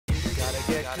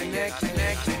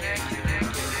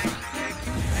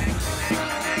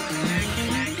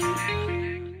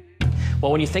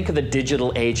Well, when you think of the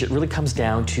digital age, it really comes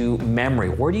down to memory.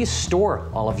 Where do you store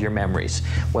all of your memories?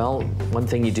 Well, one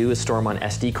thing you do is store them on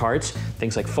SD cards,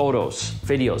 things like photos,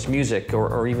 videos, music,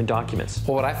 or even documents.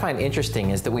 Well, what I find interesting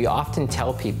is that we often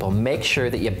tell people, make sure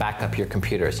that you back up your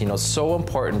computers. You know, so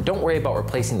important. Don't worry about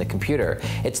replacing the computer.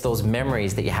 It's those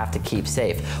memories that you have to keep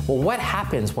safe. Well, what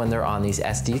happens when they're on these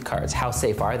SD cards? How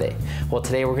safe are they? Well,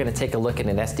 today we're going to take a look at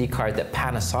an SD card that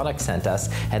Panasonic sent us,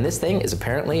 and this thing is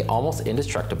apparently almost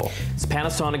indestructible. It's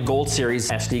Panasonic Gold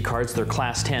series SD cards, they're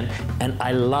class 10, and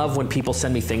I love when people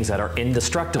send me things that are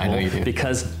indestructible. I know you do.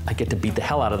 Because I get to beat the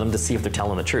hell out of them to see if they're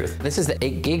telling the truth. This is the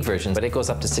 8 gig version, but it goes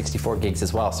up to 64 gigs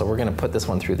as well, so we're gonna put this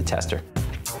one through the tester.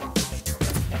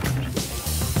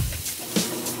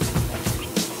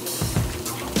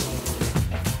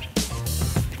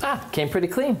 Came pretty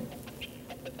clean.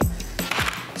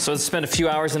 So it's spent a few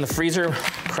hours in the freezer,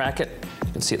 crack it,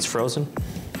 you can see it's frozen.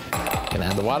 Gonna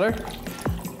add the water.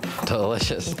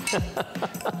 Delicious.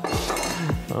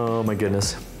 Oh my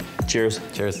goodness. Cheers.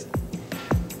 Cheers.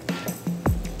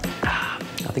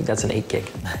 I think that's an 8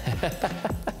 gig.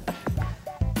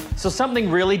 So something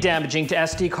really damaging to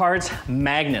SD cards,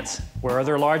 magnets. Where are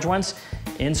there large ones?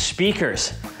 In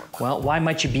speakers. Well, why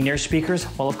might you be near speakers?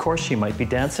 Well, of course, you might be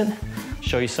dancing.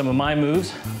 Show you some of my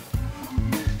moves.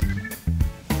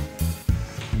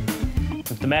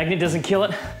 If the magnet doesn't kill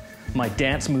it, my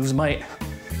dance moves might.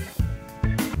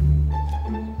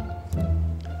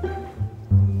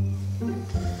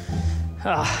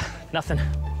 Nothing.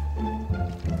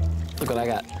 Look what I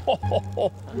got.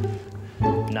 Oh.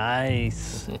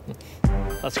 Nice.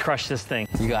 Let's crush this thing.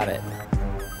 You got it.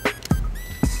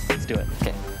 Let's do it.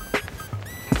 Okay.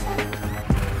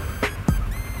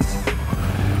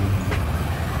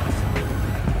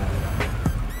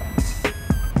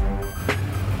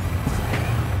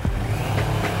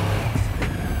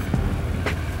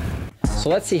 So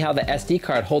let's see how the SD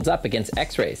card holds up against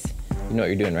X-rays. You know what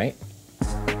you're doing, right?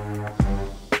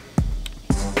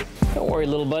 Don't worry,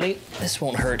 little buddy. This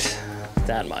won't hurt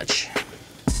that much.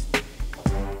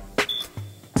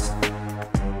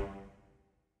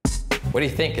 What do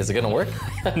you think? Is it gonna work?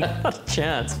 Not a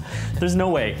chance. There's no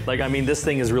way. Like, I mean, this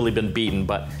thing has really been beaten,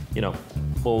 but you know,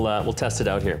 we'll test it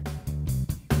out here.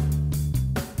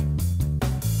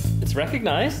 It's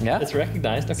recognized. Yeah. It's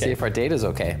recognized. Okay. See if our data's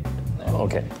okay.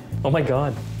 Okay. Oh my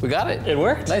God. We got it. It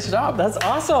worked. Nice job. That's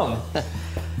awesome.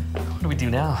 What do we do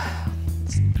now?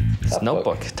 It's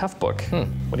notebook. Tough book. What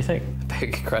do you think? I bet you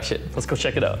could crush it. Let's go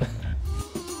check it out.